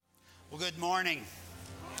Well, good morning.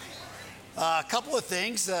 A couple of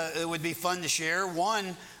things it would be fun to share.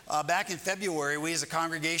 One, back in February, we as a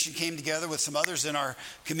congregation came together with some others in our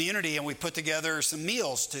community, and we put together some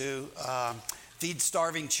meals to feed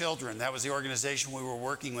starving children. That was the organization we were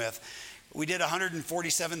working with. We did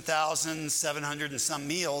 147,700 and some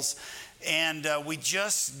meals, and we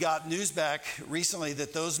just got news back recently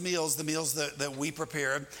that those meals, the meals that we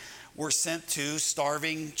prepared, were sent to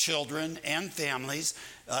starving children and families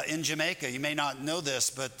in Jamaica. You may not know this,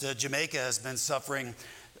 but Jamaica has been suffering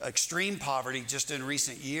extreme poverty just in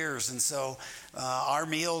recent years. And so our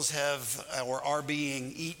meals are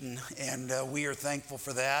being eaten, and we are thankful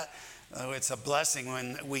for that. It's a blessing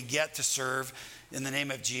when we get to serve in the name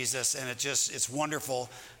of Jesus, and it's wonderful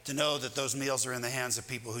to know that those meals are in the hands of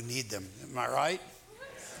people who need them. Am I right?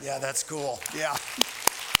 Yeah, that's cool. Yeah.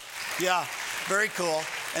 Yeah, very cool.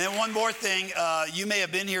 And then one more thing, you may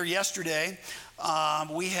have been here yesterday.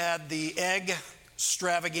 We had the egg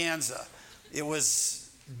extravaganza. It was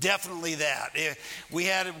definitely that.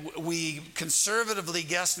 We conservatively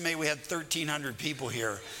guesstimate we had 1,300 people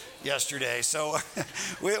here yesterday. So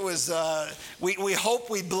it was. We hope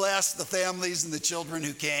we blessed the families and the children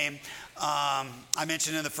who came. I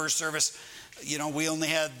mentioned in the first service, we only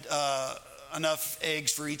had enough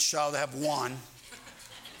eggs for each child to have one.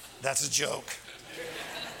 That's a joke.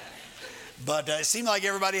 But it seemed like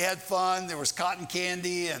everybody had fun. There was cotton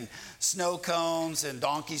candy and snow cones and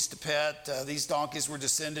donkeys to pet. These donkeys were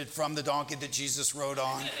descended from the donkey that Jesus rode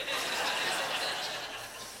on. I'm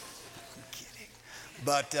kidding.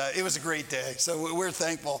 But it was a great day. So we're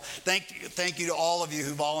thankful. Thank you to all of you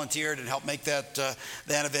who volunteered and helped make that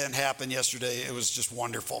event happen yesterday. It was just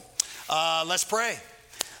wonderful. Let's pray.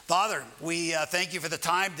 Father, we thank you for the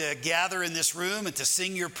time to gather in this room and to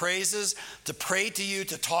sing your praises, to pray to you,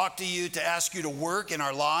 to talk to you, to ask you to work in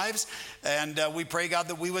our lives. And we pray, God,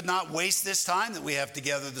 that we would not waste this time that we have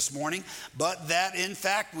together this morning, but that, in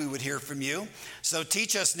fact, we would hear from you. So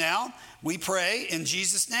teach us now, we pray, in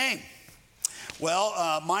Jesus' name. Well,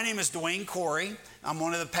 my name is Dwayne Corey. I'm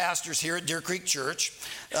one of the pastors here at Deer Creek Church.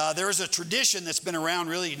 There is a tradition that's been around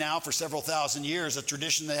really now for several thousand years, a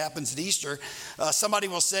tradition that happens at Easter. Somebody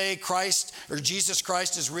will say Christ or Jesus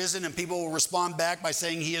Christ is risen, and people will respond back by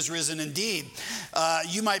saying he is risen indeed.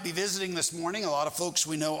 You might be visiting this morning. A lot of folks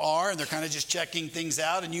we know are, and they're kind of just checking things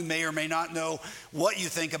out, and you may or may not know what you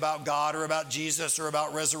think about God or about Jesus or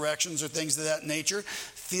about resurrections or things of that nature.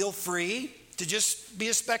 Feel free to just be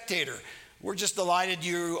a spectator. We're just delighted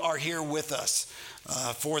you are here with us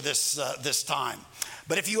for this time.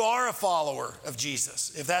 But if you are a follower of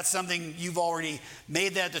Jesus, if that's something you've already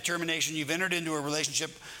made that determination, you've entered into a relationship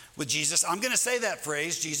with Jesus, I'm going to say that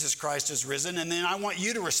phrase, Jesus Christ is risen, and then I want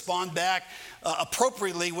you to respond back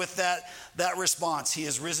appropriately with that response. He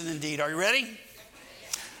is risen indeed. Are you ready?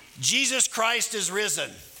 Jesus Christ is risen.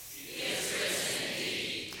 He is risen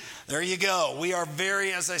indeed. There you go. We are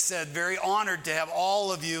as I said, very honored to have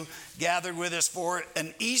all of you gathered with us for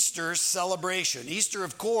an Easter celebration. Easter,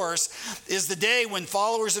 of course, is the day when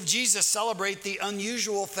followers of Jesus celebrate the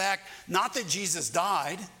unusual fact, not that Jesus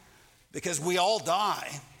died, because we all die,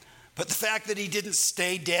 but the fact that he didn't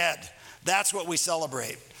stay dead. That's what we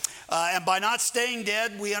celebrate. And by not staying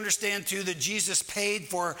dead, we understand too that Jesus paid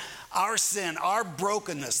for our sin, our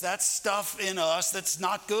brokenness, that stuff in us that's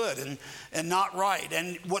not good and not right.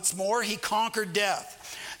 And what's more, he conquered death.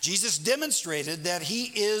 Jesus demonstrated that he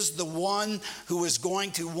is the one who is going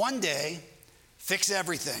to one day fix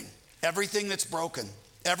everything that's broken,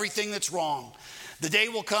 everything that's wrong. The day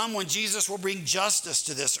will come when Jesus will bring justice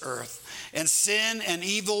to this earth, and sin and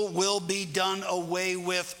evil will be done away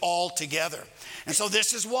with altogether. And so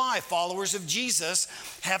this is why followers of Jesus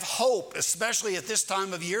have hope, especially at this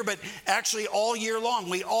time of year, but actually all year long.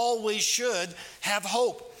 We always should have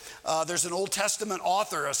hope. There's an Old Testament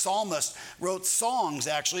author, a psalmist, wrote songs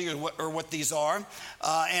actually, or what these are.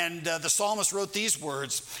 And the psalmist wrote these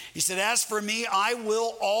words. He said, "As for me, I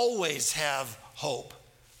will always have hope.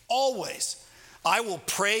 Always. I will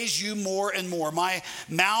praise you more and more. My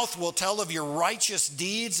mouth will tell of your righteous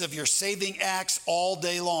deeds, of your saving acts all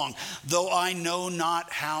day long, though I know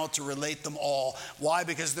not how to relate them all." Why?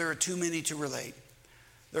 Because there are too many to relate.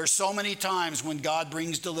 There are so many times when God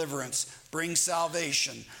brings deliverance, brings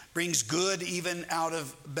salvation, brings good even out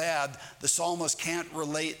of bad. The psalmist can't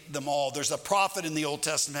relate them all. There's a prophet in the Old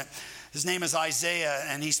Testament. His name is Isaiah,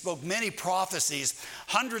 and he spoke many prophecies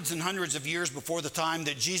hundreds and hundreds of years before the time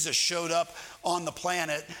that Jesus showed up on the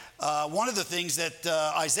planet. One of the things that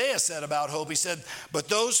Isaiah said about hope, he said, "But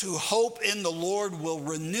those who hope in the Lord will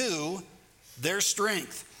renew their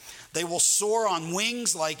strength. They will soar on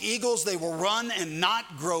wings like eagles. They will run and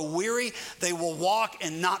not grow weary. They will walk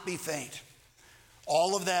and not be faint.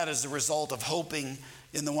 All of that is the result of hoping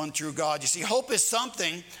in the one true God. You see, hope is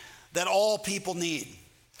something that all people need.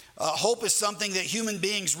 Hope is something that human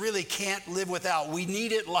beings really can't live without. We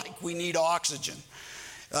need it like we need oxygen.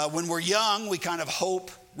 When we're young, we kind of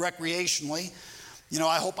hope recreationally.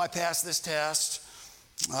 I hope I pass this test.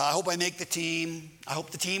 I hope I make the team. I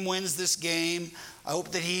hope the team wins this game. I hope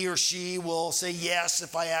that he or she will say yes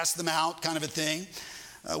if I ask them out, kind of a thing.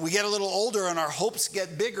 We get a little older and our hopes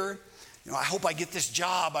get bigger. I hope I get this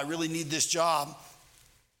job. I really need this job.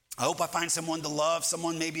 I hope I find someone to love,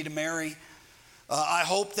 someone maybe to marry. I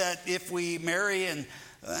hope that if we marry and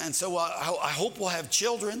so I hope we'll have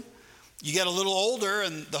children. You get a little older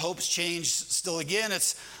and the hopes change still again.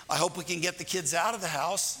 I hope we can get the kids out of the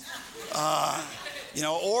house.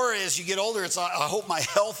 Or as you get older, I hope my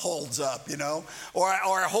health holds up, or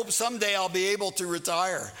I hope someday I'll be able to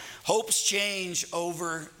retire. Hopes change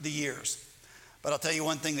over the years. But I'll tell you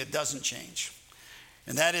one thing that doesn't change.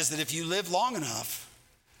 And that is that if you live long enough,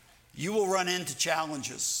 you will run into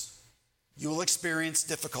challenges. You will experience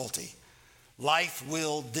difficulty. Life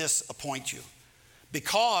will disappoint you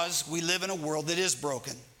because we live in a world that is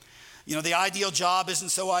broken. The ideal job isn't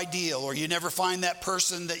so ideal, or you never find that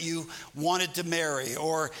person that you wanted to marry,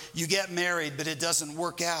 or you get married but it doesn't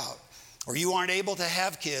work out, or you aren't able to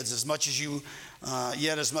have kids as much as you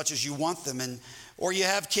want them, or you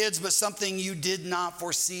have kids but something you did not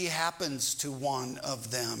foresee happens to one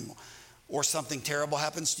of them, or something terrible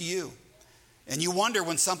happens to you. And you wonder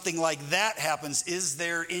when something like that happens, is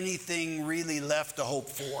there anything really left to hope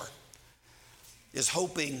for? Is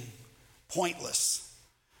hoping pointless?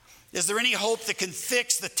 Is there any hope that can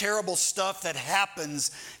fix the terrible stuff that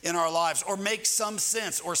happens in our lives or make some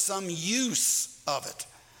sense or some use of it?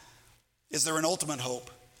 Is there an ultimate hope?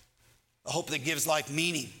 A hope that gives life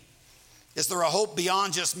meaning? Is there a hope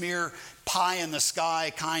beyond just mere pie in the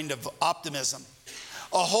sky kind of optimism?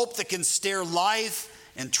 A hope that can stare life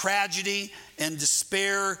and tragedy and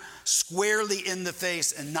despair squarely in the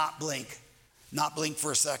face and not blink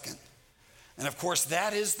for a second. And of course,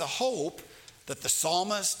 that is the hope that the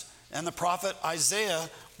psalmist and the prophet Isaiah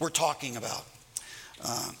were talking about.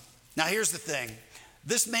 Now here's the thing.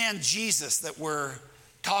 This man Jesus that we're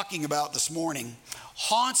talking about this morning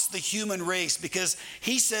haunts the human race because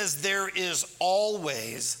he says there is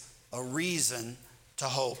always a reason to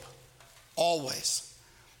hope. Always.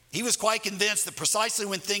 He was quite convinced that precisely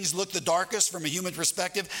when things look the darkest from a human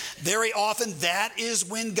perspective, very often that is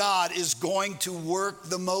when God is going to work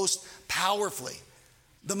the most powerfully,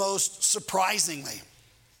 the most surprisingly.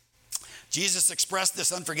 Jesus expressed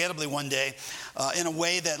this unforgettably one day in a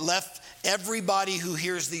way that left everybody who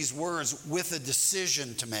hears these words with a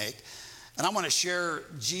decision to make. And I want to share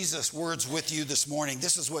Jesus' words with you this morning.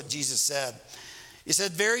 This is what Jesus said. He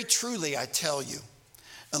said, "Very truly, I tell you,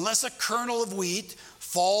 unless a kernel of wheat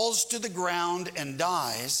falls to the ground and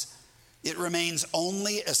dies, it remains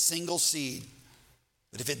only a single seed.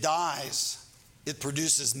 But if it dies, it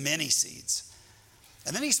produces many seeds."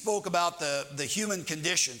 And then he spoke about the human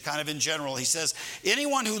condition, kind of in general. He says,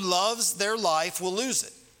 anyone who loves their life will lose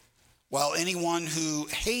it, while anyone who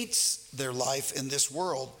hates their life in this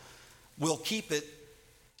world will keep it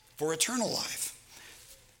for eternal life.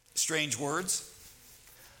 Strange words.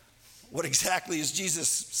 What exactly is Jesus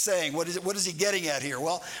saying? What is he getting at here?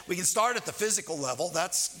 Well, we can start at the physical level.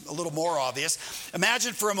 That's a little more obvious.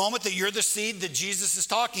 Imagine for a moment that you're the seed that Jesus is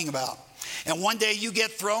talking about. And one day you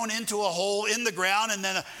get thrown into a hole in the ground, and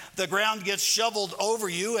then the ground gets shoveled over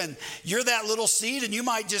you, and you're that little seed, and you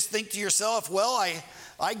might just think to yourself, well,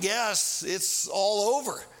 I guess it's all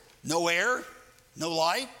over. No air, no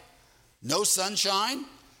light, no sunshine,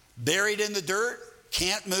 buried in the dirt,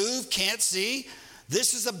 can't move, can't see.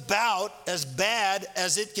 This is about as bad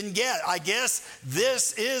as it can get. I guess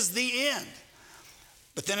this is the end.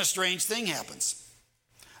 But then a strange thing happens.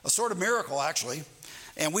 A sort of miracle, actually.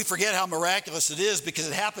 And we forget how miraculous it is because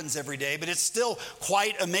it happens every day, but it's still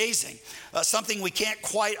quite amazing. Something we can't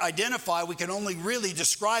quite identify, we can only really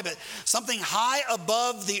describe it. Something high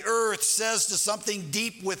above the earth says to something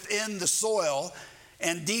deep within the soil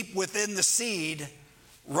and deep within the seed,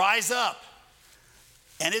 rise up.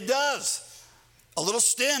 And it does. A little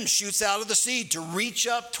stem shoots out of the seed to reach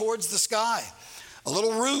up towards the sky. A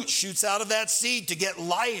little root shoots out of that seed to get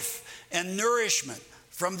life and nourishment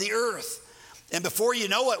from the earth. And before you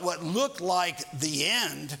know it, what looked like the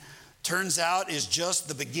end turns out is just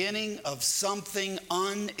the beginning of something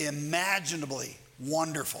unimaginably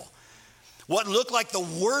wonderful. What looked like the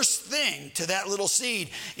worst thing to that little seed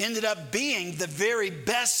ended up being the very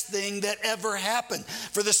best thing that ever happened.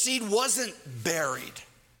 For the seed wasn't buried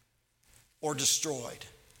or destroyed.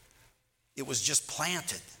 It was just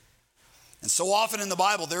planted. And so often in the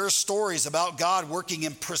Bible, there are stories about God working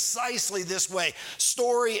in precisely this way.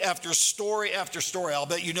 Story after story after story. I'll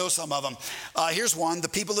bet you know some of them. Here's one, the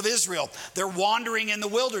people of Israel. They're wandering in the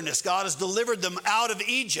wilderness. God has delivered them out of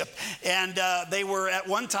Egypt. And they were at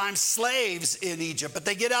one time slaves in Egypt. But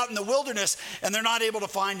they get out in the wilderness and they're not able to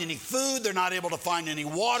find any food. They're not able to find any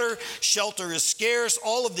water. Shelter is scarce.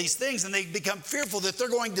 All of these things. And they become fearful that they're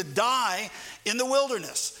going to die in the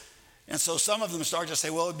wilderness. And so some of them start to say,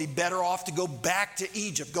 well, it'd be better off to go back to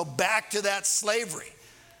Egypt, go back to that slavery.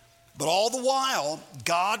 But all the while,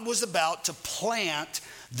 God was about to plant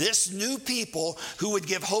this new people who would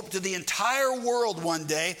give hope to the entire world one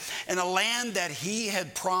day in a land that he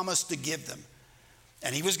had promised to give them.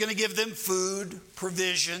 And he was going to give them food,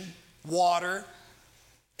 provision, water,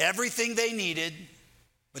 everything they needed,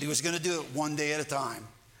 but he was going to do it one day at a time.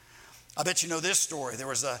 I bet you know this story. There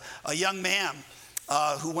was a young man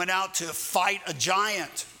who went out to fight a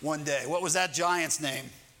giant one day. What was that giant's name?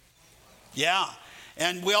 Yeah.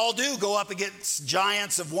 And we all do go up against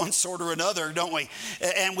giants of one sort or another, don't we?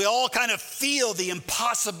 And we all kind of feel the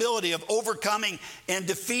impossibility of overcoming and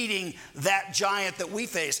defeating that giant that we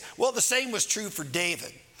face. Well, the same was true for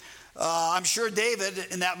David. I'm sure David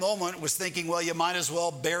in that moment was thinking, well, you might as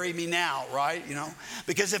well bury me now, right? You know,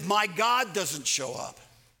 because if my God doesn't show up,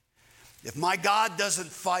 if my God doesn't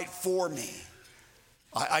fight for me,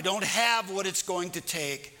 I don't have what it's going to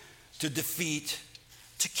take to defeat,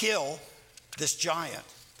 to kill this giant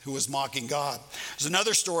who was mocking God. There's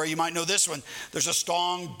another story, you might know this one. There's a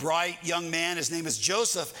strong, bright young man. His name is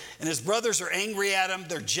Joseph, and his brothers are angry at him.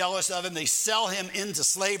 They're jealous of him. They sell him into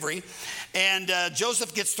slavery, and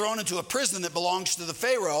Joseph gets thrown into a prison that belongs to the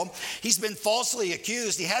Pharaoh. He's been falsely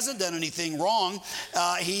accused. He hasn't done anything wrong.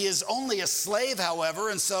 He is only a slave, however,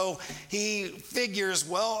 and so he figures,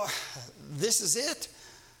 well, this is it.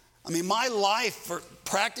 I mean, my life, for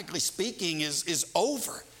practically speaking, is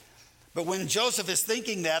over. But when Joseph is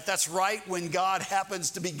thinking that, that's right when God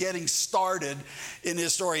happens to be getting started in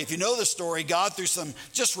his story. If you know the story, God, through some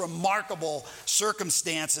just remarkable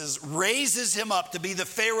circumstances, raises him up to be the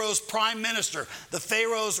Pharaoh's prime minister, the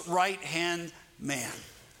Pharaoh's right-hand man.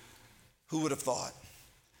 Who would have thought?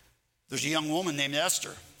 There's a young woman named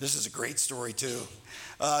Esther. This is a great story, too.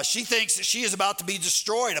 She thinks that she is about to be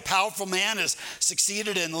destroyed. A powerful man has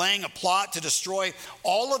succeeded in laying a plot to destroy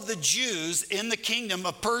all of the Jews in the kingdom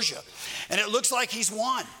of Persia. And it looks like he's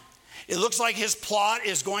won. It looks like his plot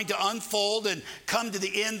is going to unfold and come to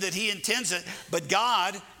the end that he intends it. But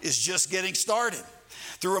God is just getting started.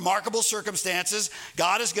 Through remarkable circumstances,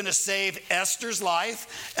 God is going to save Esther's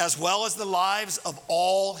life as well as the lives of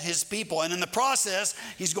all his people. And in the process,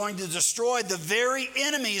 he's going to destroy the very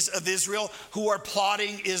enemies of Israel who are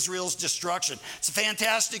plotting Israel's destruction. It's a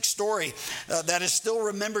fantastic story that is still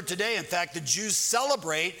remembered today. In fact, the Jews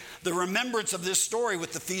celebrate the remembrance of this story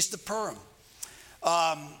with the Feast of Purim.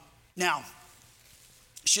 Now,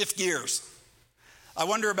 shift gears. I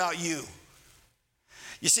wonder about you.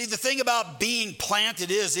 You see, the thing about being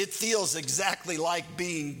planted is it feels exactly like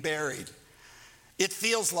being buried. It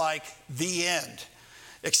feels like the end,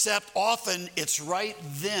 except often it's right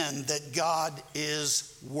then that God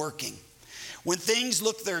is working. When things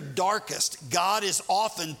look their darkest, God is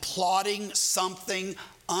often plotting something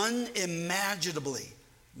unimaginably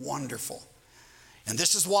wonderful. And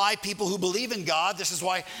this is why people who believe in God, this is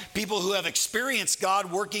why people who have experienced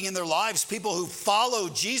God working in their lives, people who follow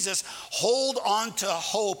Jesus, hold on to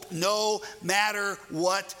hope no matter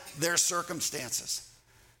what their circumstances.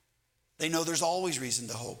 They know there's always reason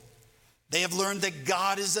to hope. They have learned that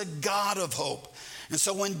God is a God of hope. And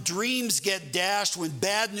so when dreams get dashed, when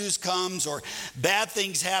bad news comes or bad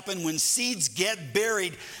things happen, when seeds get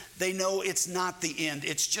buried, they know it's not the end.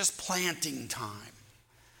 It's just planting time.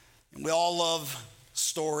 And we all love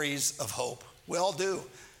stories of hope. We all do.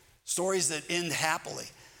 Stories that end happily.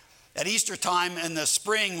 At Easter time in the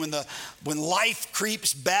spring, when life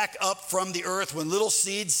creeps back up from the earth, when little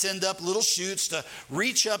seeds send up little shoots to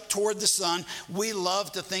reach up toward the sun, we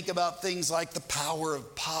love to think about things like the power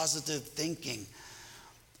of positive thinking,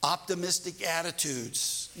 optimistic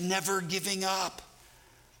attitudes, never giving up.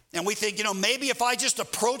 And we think, maybe if I just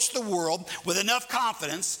approach the world with enough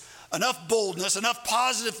confidence, enough boldness, enough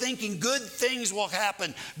positive thinking, good things will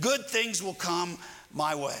happen. Good things will come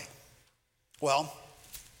my way. Well,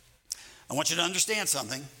 I want you to understand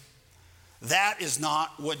something. That is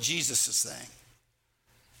not what Jesus is saying.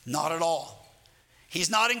 Not at all. He's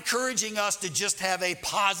not encouraging us to just have a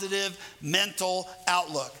positive mental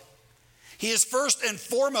outlook. He is first and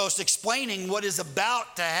foremost explaining what is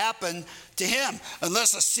about to happen to him.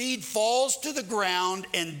 Unless a seed falls to the ground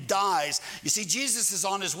and dies. You see, Jesus is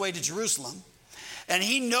on his way to Jerusalem, and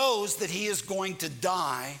he knows that he is going to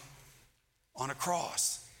die on a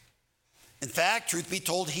cross. In fact, truth be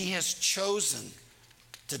told, he has chosen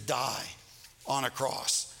to die on a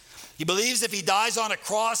cross. He believes if he dies on a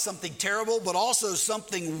cross, something terrible, but also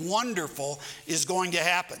something wonderful is going to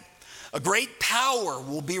happen. A great power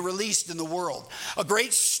will be released in the world. A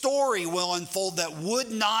great story will unfold that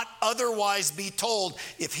would not otherwise be told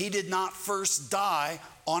if he did not first die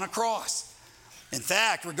on a cross. In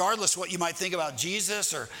fact, regardless what you might think about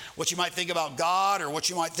Jesus or what you might think about God or what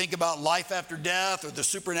you might think about life after death or the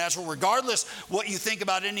supernatural, regardless what you think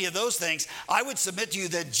about any of those things, I would submit to you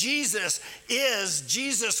that Jesus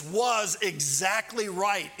was exactly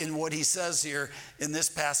right in what he says here in this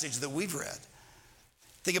passage that we've read.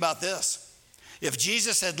 Think about this. If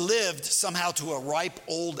Jesus had lived somehow to a ripe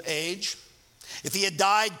old age, if he had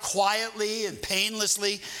died quietly and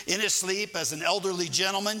painlessly in his sleep as an elderly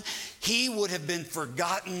gentleman, he would have been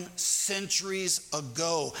forgotten centuries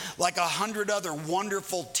ago, like 100 other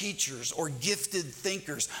wonderful teachers or gifted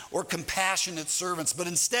thinkers or compassionate servants. But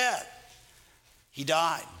instead, he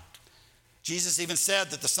died. Jesus even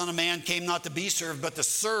said that the Son of Man came not to be served, but to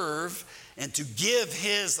serve and to give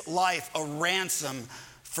his life a ransom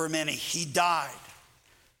for many. He died.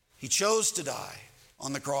 He chose to die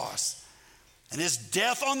on the cross. And his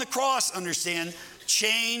death on the cross, understand,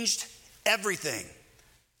 changed everything.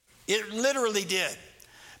 It literally did.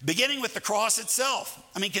 Beginning with the cross itself.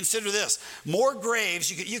 I mean, consider this. More graves,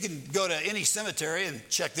 you can go to any cemetery and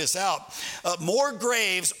check this out. More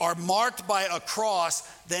graves are marked by a cross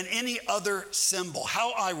than any other symbol.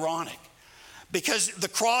 How ironic. Because the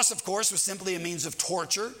cross, of course, was simply a means of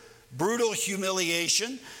torture, brutal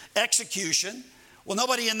humiliation, execution. Well,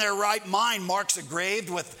 nobody in their right mind marks a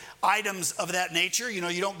grave with items of that nature. You know,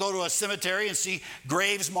 you don't go to a cemetery and see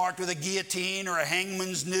graves marked with a guillotine or a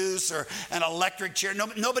hangman's noose or an electric chair.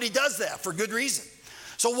 Nobody does that for good reason.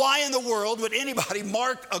 So why in the world would anybody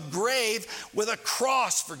mark a grave with a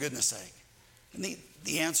cross, for goodness sake? And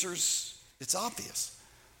the answer is, it's obvious.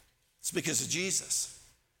 It's because of Jesus.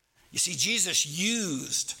 You see, Jesus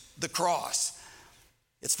used the cross.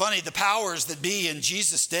 It's funny, the powers that be in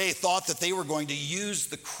Jesus' day thought that they were going to use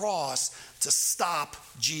the cross to stop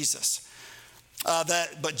Jesus.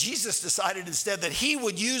 But Jesus decided instead that he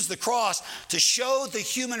would use the cross to show the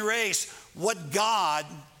human race what God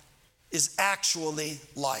is actually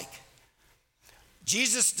like.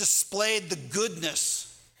 Jesus displayed the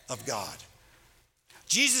goodness of God.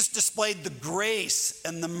 Jesus displayed the grace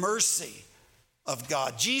and the mercy of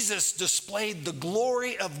God. Jesus displayed the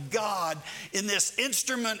glory of God in this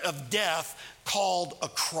instrument of death called a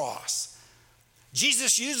cross.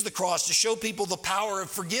 Jesus used the cross to show people the power of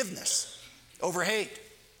forgiveness over hate.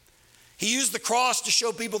 He used the cross to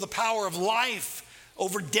show people the power of life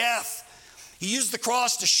over death. He used the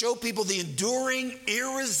cross to show people the enduring,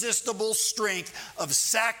 irresistible strength of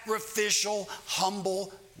sacrificial,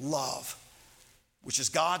 humble love, which is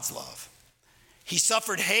God's love. He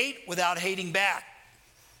suffered hate without hating back.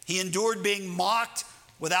 He endured being mocked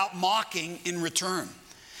without mocking in return.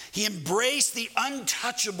 He embraced the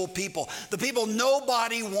untouchable people, the people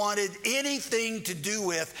nobody wanted anything to do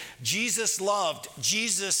with. Jesus loved,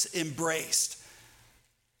 Jesus embraced.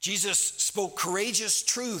 Jesus spoke courageous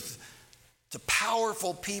truth to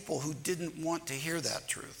powerful people who didn't want to hear that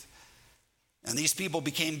truth. And these people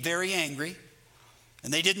became very angry,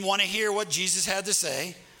 and they didn't want to hear what Jesus had to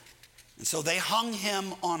say. And so they hung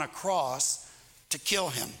him on a cross to kill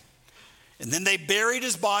him. And then they buried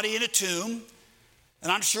his body in a tomb.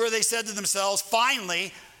 And I'm sure they said to themselves,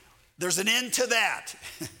 finally, there's an end to that.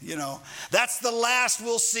 That's the last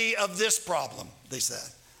we'll see of this problem, they said.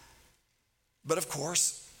 But of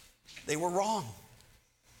course, they were wrong.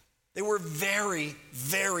 They were very,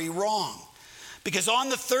 very wrong. Because on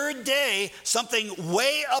the third day, something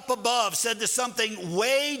way up above said to something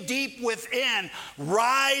way deep within,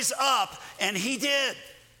 rise up, and he did.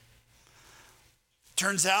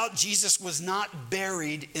 Turns out Jesus was not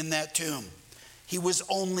buried in that tomb. He was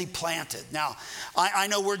only planted. Now, I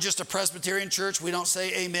know we're just a Presbyterian church. We don't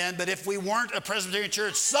say amen. But if we weren't a Presbyterian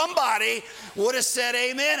church, somebody would have said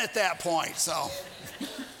amen at that point. So,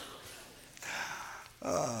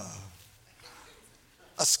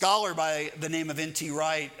 a scholar by the name of N.T.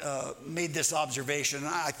 Wright made this observation. And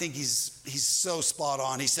I think he's so spot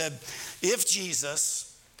on. He said, if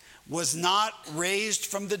Jesus was not raised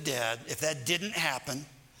from the dead, if that didn't happen,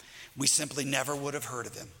 we simply never would have heard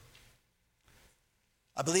of him.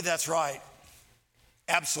 I believe that's right.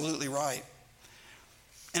 Absolutely right.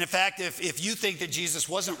 And in fact, if you think that Jesus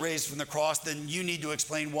wasn't raised from the cross, then you need to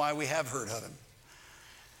explain why we have heard of him.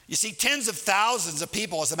 You see, tens of thousands of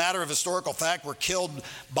people, as a matter of historical fact, were killed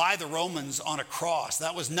by the Romans on a cross.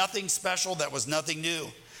 That was nothing special. That was nothing new.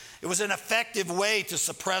 It was an effective way to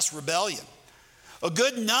suppress rebellion. A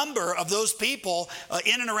good number of those people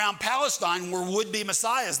in and around Palestine were would-be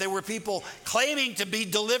messiahs. They were people claiming to be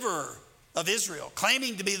deliverer of Israel,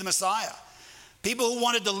 claiming to be the Messiah. People who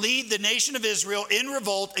wanted to lead the nation of Israel in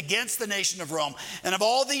revolt against the nation of Rome. And of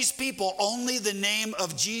all these people, only the name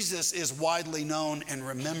of Jesus is widely known and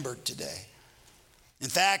remembered today. In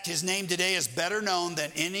fact, his name today is better known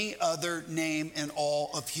than any other name in all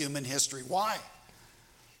of human history. Why?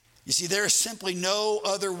 You see, there is simply no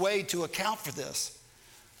other way to account for this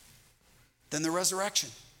than the resurrection.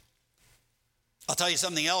 I'll tell you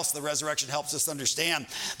something else the resurrection helps us understand.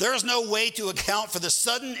 There is no way to account for the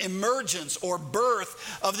sudden emergence or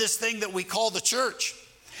birth of this thing that we call the church.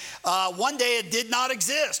 One day it did not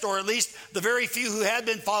exist, or at least the very few who had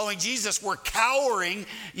been following Jesus were cowering,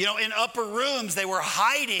 in upper rooms. They were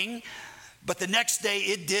hiding, but the next day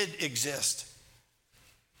it did exist.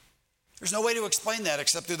 There's no way to explain that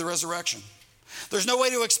except through the resurrection. There's no way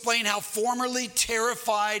to explain how formerly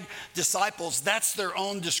terrified disciples, that's their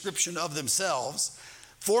own description of themselves,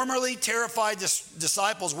 formerly terrified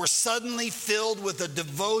disciples were suddenly filled with a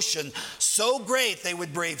devotion so great they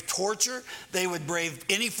would brave torture, they would brave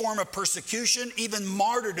any form of persecution, even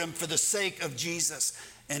martyrdom for the sake of Jesus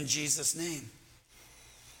and Jesus' name.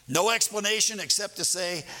 No explanation except to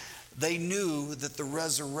say they knew that the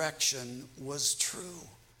resurrection was true.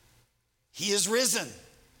 He is risen.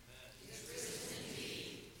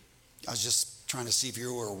 I was just trying to see if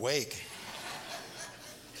you were awake.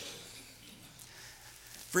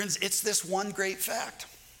 Friends, it's this one great fact,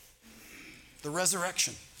 the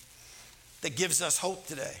resurrection, that gives us hope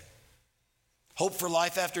today. Hope for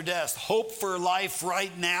life after death. Hope for life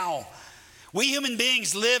right now. We human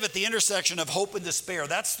beings live at the intersection of hope and despair.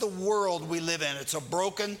 That's the world we live in. It's a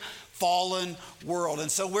broken, fallen world.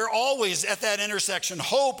 And so we're always at that intersection,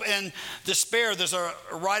 hope and despair. There's a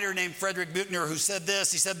writer named Frederick Buechner who said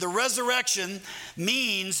this. He said, the resurrection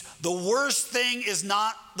means the worst thing is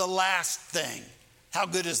not the last thing. How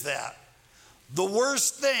good is that? The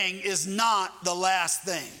worst thing is not the last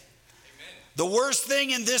thing. Amen. The worst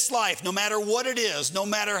thing in this life, no matter what it is, no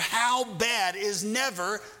matter how bad, is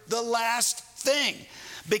never the last thing,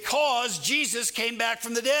 because Jesus came back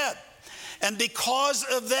from the dead. And because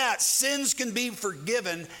of that, sins can be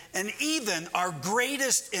forgiven, and even our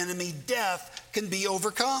greatest enemy, death, can be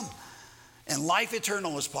overcome. And life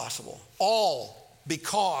eternal is possible, all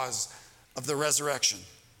because of the resurrection.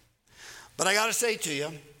 But I got to say to you,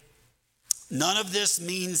 none of this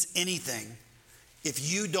means anything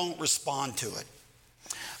if you don't respond to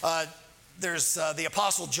it. There's the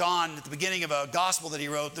Apostle John at the beginning of a gospel that he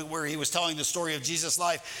wrote where he was telling the story of Jesus'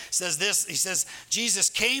 life. Says this, he says, Jesus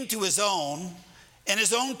came to his own, and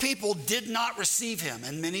his own people did not receive him,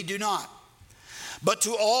 and many do not. But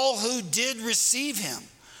to all who did receive him,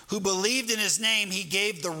 who believed in his name, he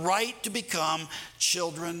gave the right to become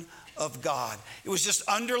children of God. It was just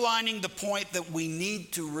underlining the point that we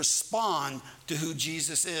need to respond to who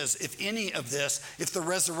Jesus is. If any of this, if the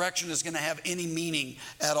resurrection is going to have any meaning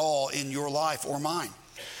at all in your life or mine.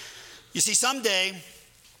 You see, someday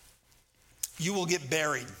you will get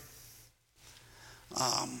buried.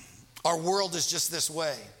 Our world is just this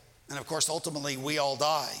way. And of course, ultimately, we all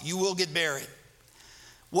die. You will get buried.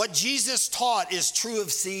 What Jesus taught is true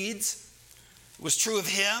of seeds. It was true of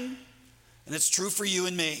him, and it's true for you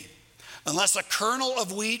and me. Unless a kernel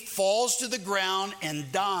of wheat falls to the ground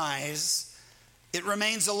and dies, it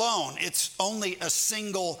remains alone. It's only a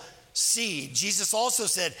single seed. Jesus also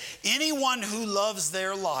said, anyone who loves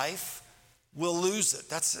their life will lose it.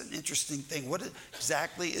 That's an interesting thing. What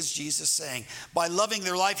exactly is Jesus saying? By loving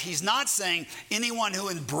their life, he's not saying anyone who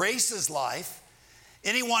embraces life,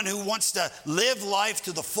 anyone who wants to live life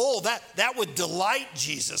to the full, that would delight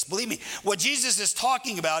Jesus. Believe me, what Jesus is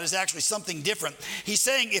talking about is actually something different. He's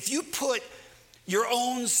saying if you put your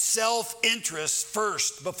own self-interest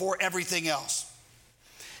first before everything else,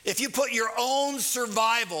 if you put your own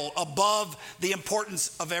survival above the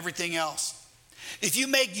importance of everything else, if you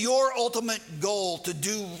make your ultimate goal to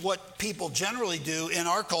do what people generally do in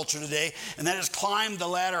our culture today, and that is climb the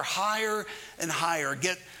ladder higher and higher,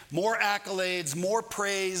 get more accolades, more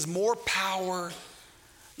praise, more power.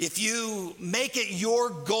 If you make it your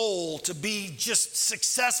goal to be just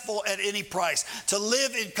successful at any price, to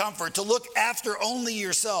live in comfort, to look after only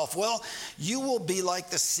yourself, well, you will be like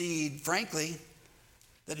the seed, frankly,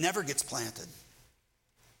 that never gets planted.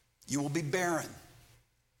 You will be barren.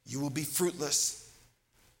 You will be fruitless.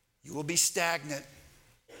 You will be stagnant.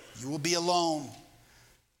 You will be alone.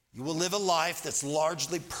 You will live a life that's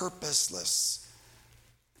largely purposeless.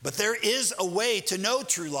 But there is a way to know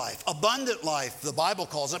true life, abundant life, the Bible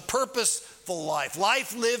calls it, purposeful life,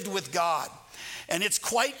 life lived with God. And it's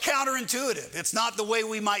quite counterintuitive. It's not the way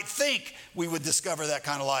we might think we would discover that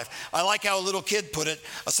kind of life. I like how a little kid put it.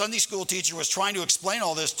 A Sunday school teacher was trying to explain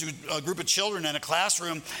all this to a group of children in a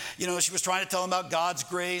classroom. You know, she was trying to tell them about God's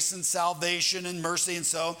grace and salvation and mercy and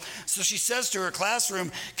so she says to her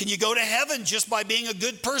classroom, can you go to heaven just by being a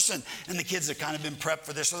good person? And the kids have kind of been prepped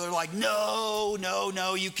for this. So they're like, no,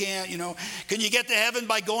 you can't, you know. Can you get to heaven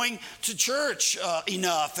by going to church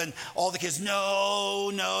enough? And all the kids,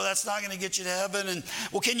 no, that's not going to get you to heaven. And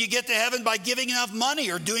well, can you get to heaven by giving enough money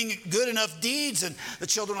or doing good enough deeds? And the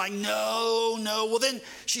children are like, no. Well, then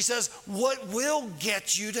she says, what will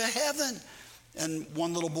get you to heaven? And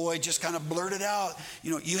one little boy just kind of blurted out,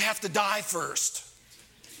 you have to die first.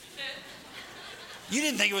 You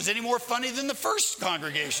didn't think it was any more funny than the first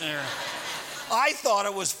congregation there. I thought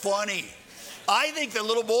it was funny. I think the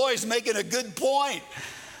little boy is making a good point.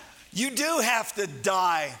 You do have to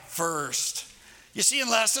die first. You see,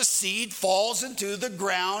 unless a seed falls into the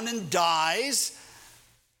ground and dies,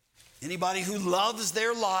 anybody who loves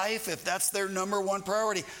their life, if that's their number one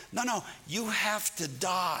priority, no, you have to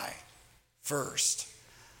die first.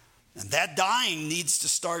 And that dying needs to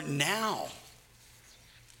start now,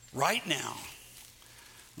 right now.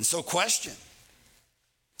 And so question,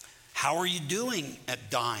 how are you doing at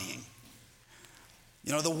dying?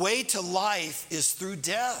 The way to life is through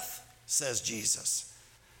death, says Jesus.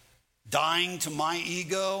 Dying to my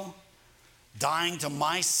ego, dying to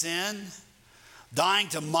my sin, dying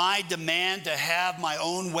to my demand to have my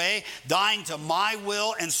own way, dying to my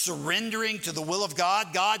will and surrendering to the will of God.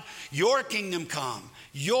 God, your kingdom come,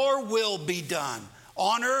 your will be done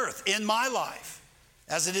on earth in my life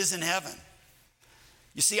as it is in heaven.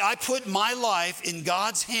 You see, I put my life in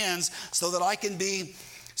God's hands so that I can be,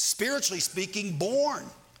 spiritually speaking,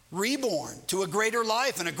 reborn to a greater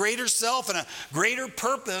life and a greater self and a greater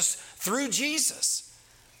purpose through Jesus.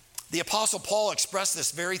 The Apostle Paul expressed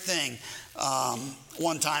this very thing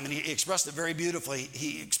one time, and he expressed it very beautifully.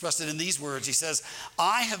 He expressed it in these words. He says,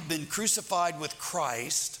 I have been crucified with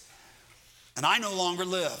Christ, and I no longer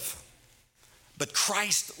live, but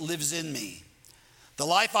Christ lives in me. The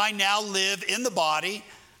life I now live in the body,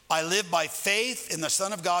 I live by faith in the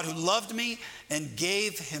Son of God who loved me and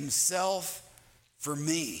gave himself for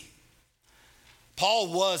me.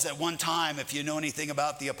 Paul was at one time, if you know anything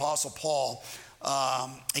about the Apostle Paul,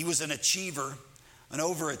 he was an achiever, an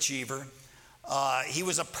overachiever. He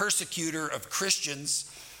was a persecutor of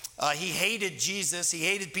Christians. He hated Jesus. He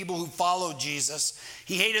hated people who followed Jesus.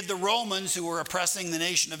 He hated the Romans who were oppressing the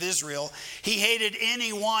nation of Israel. He hated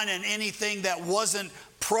anyone and anything that wasn't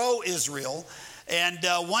pro-Israel. And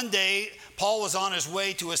one day, Paul was on his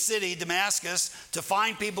way to a city, Damascus, to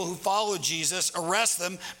find people who followed Jesus, arrest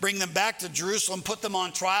them, bring them back to Jerusalem, put them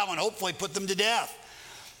on trial, and hopefully put them to death.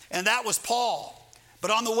 And that was Paul. But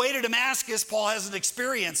on the way to Damascus, Paul has an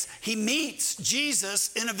experience. He meets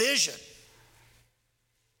Jesus in a vision.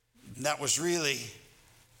 And that was really,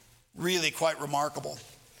 really quite remarkable.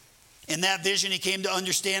 In that vision, he came to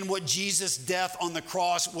understand what Jesus' death on the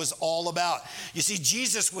cross was all about. You see,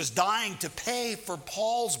 Jesus was dying to pay for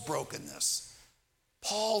Paul's brokenness,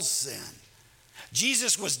 Paul's sin.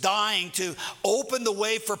 Jesus was dying to open the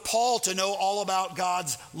way for Paul to know all about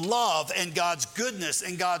God's love and God's goodness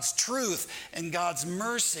and God's truth and God's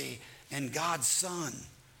mercy and God's Son,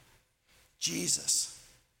 Jesus.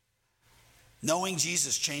 Knowing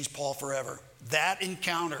Jesus changed Paul forever. That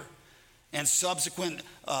encounter and subsequent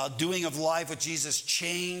doing of life with Jesus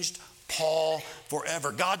changed Paul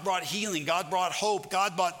forever. God brought healing. God brought hope.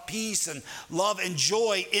 God brought peace and love and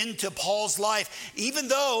joy into Paul's life, even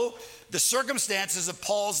though the circumstances of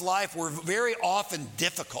Paul's life were very often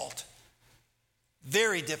difficult.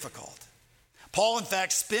 Very difficult. Paul, in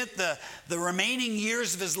fact, spent the remaining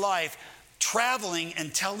years of his life traveling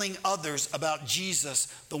and telling others about Jesus,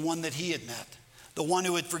 the one that he had met, the one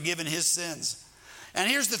who had forgiven his sins. And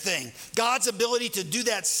here's the thing, God's ability to do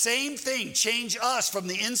that same thing, change us from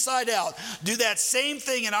the inside out, do that same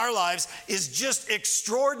thing in our lives is just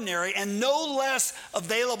extraordinary and no less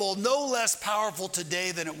available, no less powerful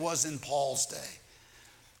today than it was in Paul's day.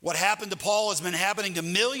 What happened to Paul has been happening to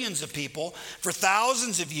millions of people for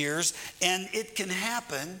thousands of years, and it can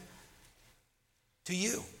happen to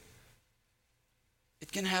you.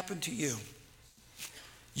 It can happen to you.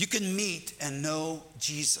 You can meet and know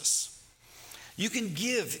Jesus. You can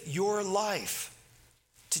give your life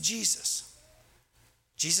to Jesus.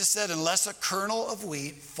 Jesus said, unless a kernel of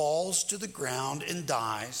wheat falls to the ground and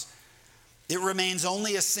dies, it remains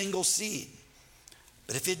only a single seed.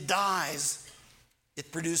 But if it dies,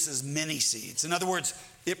 it produces many seeds. In other words,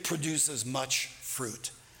 it produces much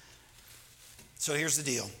fruit. So here's the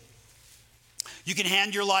deal. You can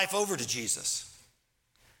hand your life over to Jesus.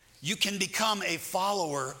 You can become a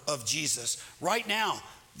follower of Jesus right now,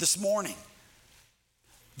 this morning.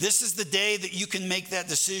 This is the day that you can make that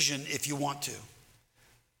decision if you want to.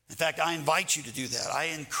 In fact, I invite you to do that. I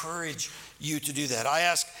encourage you to do that. I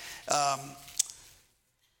ask,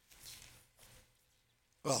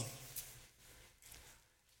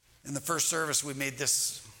 in the first service, we made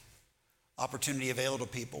this opportunity available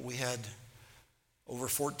to people. We had over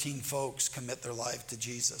 14 folks commit their life to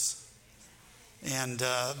Jesus. And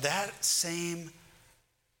that same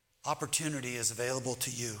opportunity is available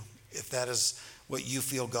to you if that is what you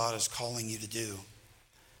feel God is calling you to do.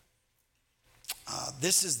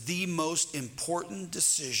 This is the most important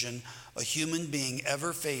decision a human being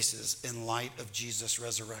ever faces in light of Jesus'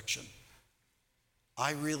 resurrection.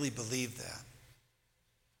 I really believe that.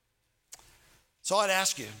 So I'd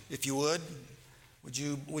ask you, if you would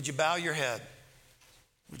you bow your head?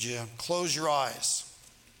 Would you close your eyes?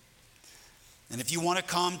 And if you want to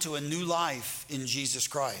come to a new life in Jesus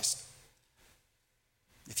Christ,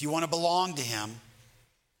 if you want to belong to him,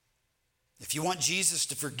 if you want Jesus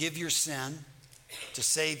to forgive your sin, to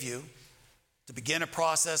save you, to begin a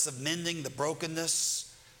process of mending the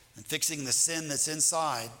brokenness and fixing the sin that's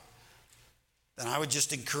inside, then I would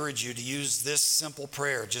just encourage you to use this simple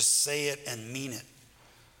prayer. Just say it and mean it.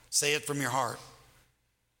 Say it from your heart.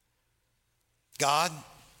 God,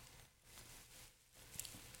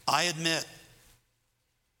 I admit,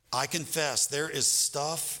 I confess there is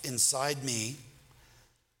stuff inside me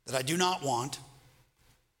that I do not want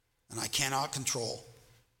and I cannot control.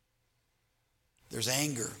 There's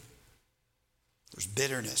anger. There's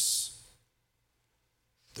bitterness.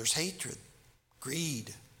 There's hatred,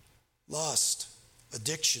 greed, lust,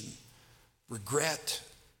 addiction, regret,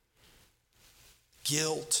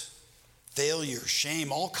 guilt, failure,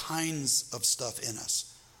 shame, all kinds of stuff in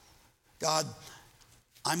us. God,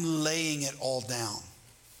 I'm laying it all down.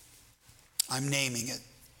 I'm naming it.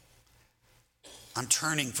 I'm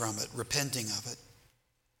turning from it, repenting of it.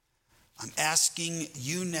 I'm asking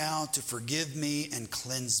you now to forgive me and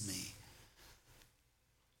cleanse me.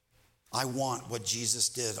 I want what Jesus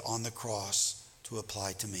did on the cross to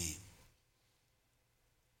apply to me.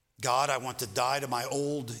 God, I want to die to my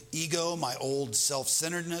old ego, my old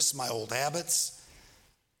self-centeredness, my old habits,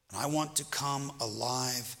 and I want to come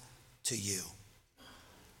alive to you.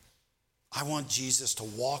 I want Jesus to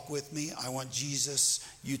walk with me. I want Jesus,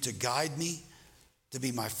 you to guide me, to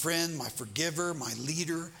be my friend, my forgiver, my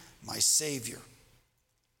leader, my Savior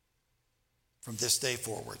from this day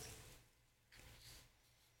forward.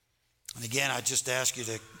 And again, I just ask you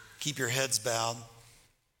to keep your heads bowed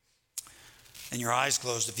and your eyes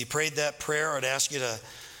closed. If you prayed that prayer, I'd ask you to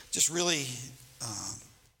just really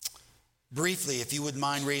briefly, if you wouldn't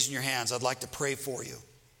mind raising your hands, I'd like to pray for you.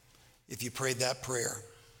 If you prayed that prayer,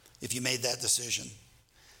 if you made that decision,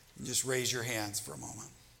 and just raise your hands for a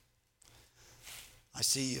moment. I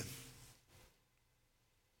see you.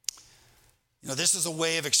 You know, this is a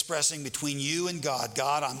way of expressing between you and God.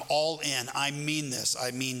 God, I'm all in. I mean this.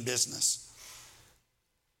 I mean business.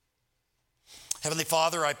 Heavenly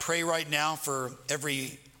Father, I pray right now for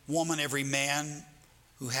every woman, every man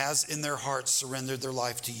who has in their hearts surrendered their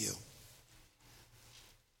life to you.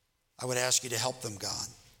 I would ask you to help them, God.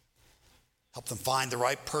 Help them find the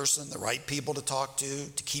right person, the right people to talk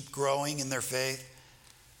to keep growing in their faith.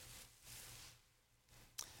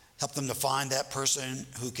 Help them to find that person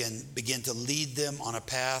who can begin to lead them on a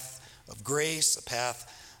path of grace, a path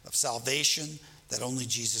of salvation that only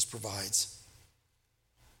Jesus provides.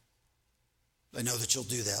 I know that you'll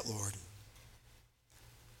do that, Lord.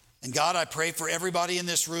 And God, I pray for everybody in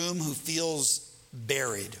this room who feels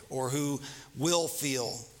buried or who will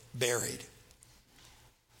feel buried.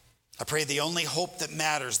 I pray the only hope that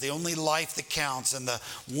matters, the only life that counts, and the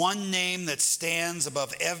one name that stands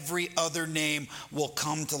above every other name will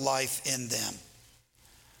come to life in them.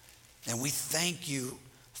 And we thank you,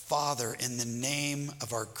 Father, in the name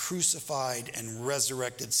of our crucified and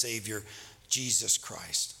resurrected Savior, Jesus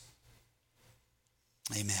Christ.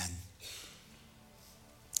 Amen.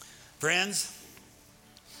 Friends,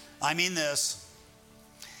 I mean this.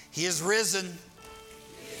 He is risen.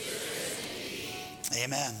 He is risen.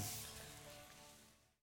 Amen.